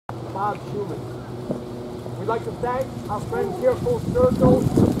We'd like to thank our friends here, Full Circle,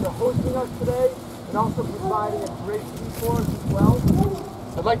 for hosting us today and also providing a great fee for us as well.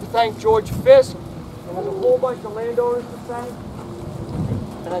 I'd like to thank George Fisk, and there's a whole bunch of landowners to thank.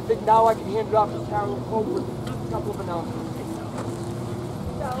 And I think now I can hand it off to Carol Pope with a couple of announcements.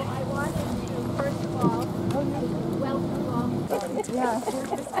 So I wanted to, first of all, welcome all.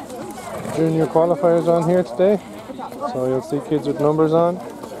 Junior qualifiers on here today, so you'll see kids with numbers on.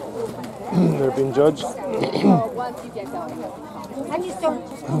 They're being judged. Once you get going. I just don't,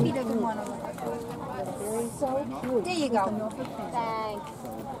 he doesn't want to. So cute. There you go. Thanks.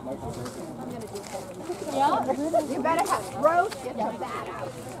 Yeah? You better have roast, get your fat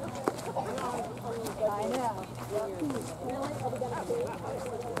out. I know.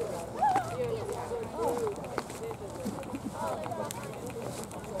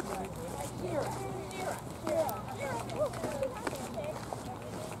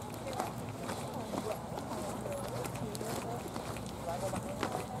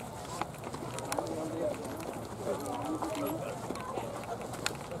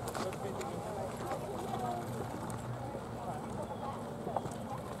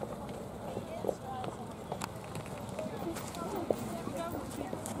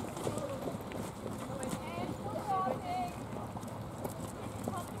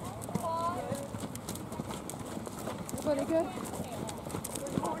 Good.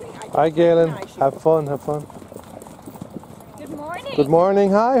 Hi, Galen. Have fun, have fun. Good morning. Good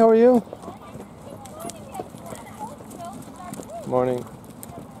morning. Hi, how are you? Morning.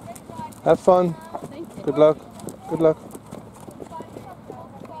 Have fun. Good luck. Good luck.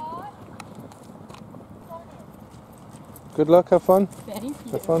 Good luck, have fun. Thank you.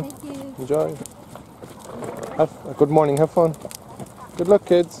 Have fun. Thank you. Enjoy. Good morning, have fun. Good luck,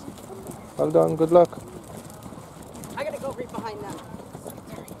 kids. Well done, good luck. I gotta go right behind them.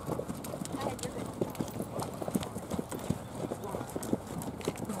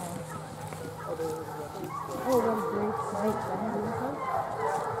 Oh, what a great sight.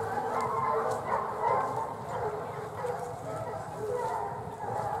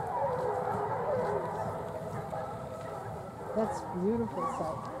 That's beautiful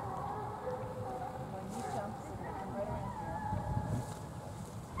sight.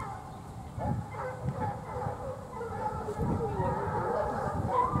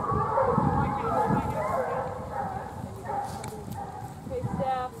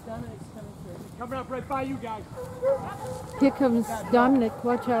 Coming up right by you guys. Here comes Dominic.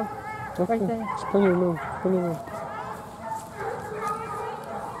 Watch out. Okay. Right there. Just plenty of room. Plenty of room.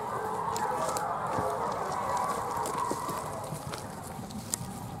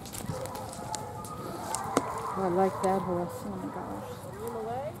 Oh, I like that horse. Oh my gosh.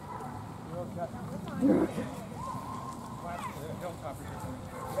 You're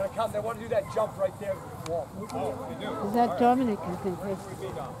gonna come. They want to do that jump right there. Wall. Oh, they do. Is that Dominic? I think I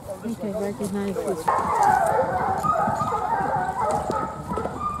recognize this.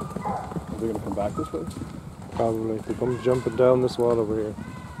 Are they going to come back this way? Probably. They come jumping down this wall over here.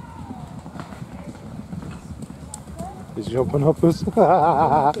 He's jumping up us.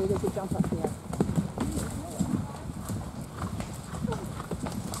 Okay, they could jump up here.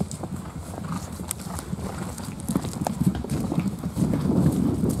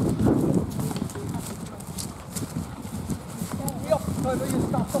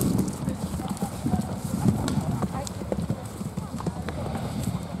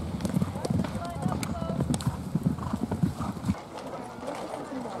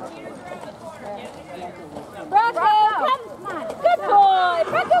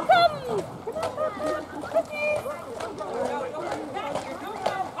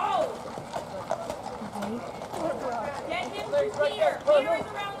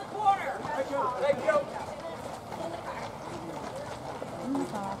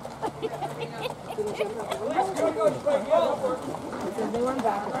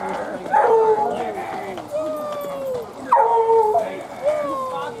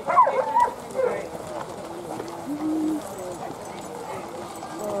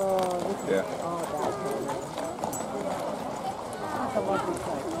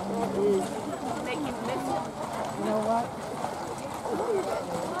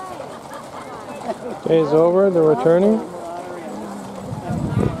 Day's over, they're returning.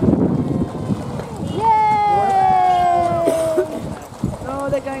 Yay! Oh,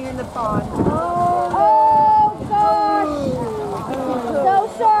 they're going in the pond. Oh gosh! So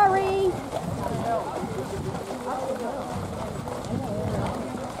sorry.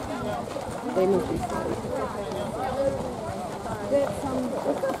 They must be sorry. There's something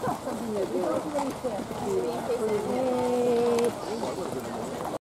to do.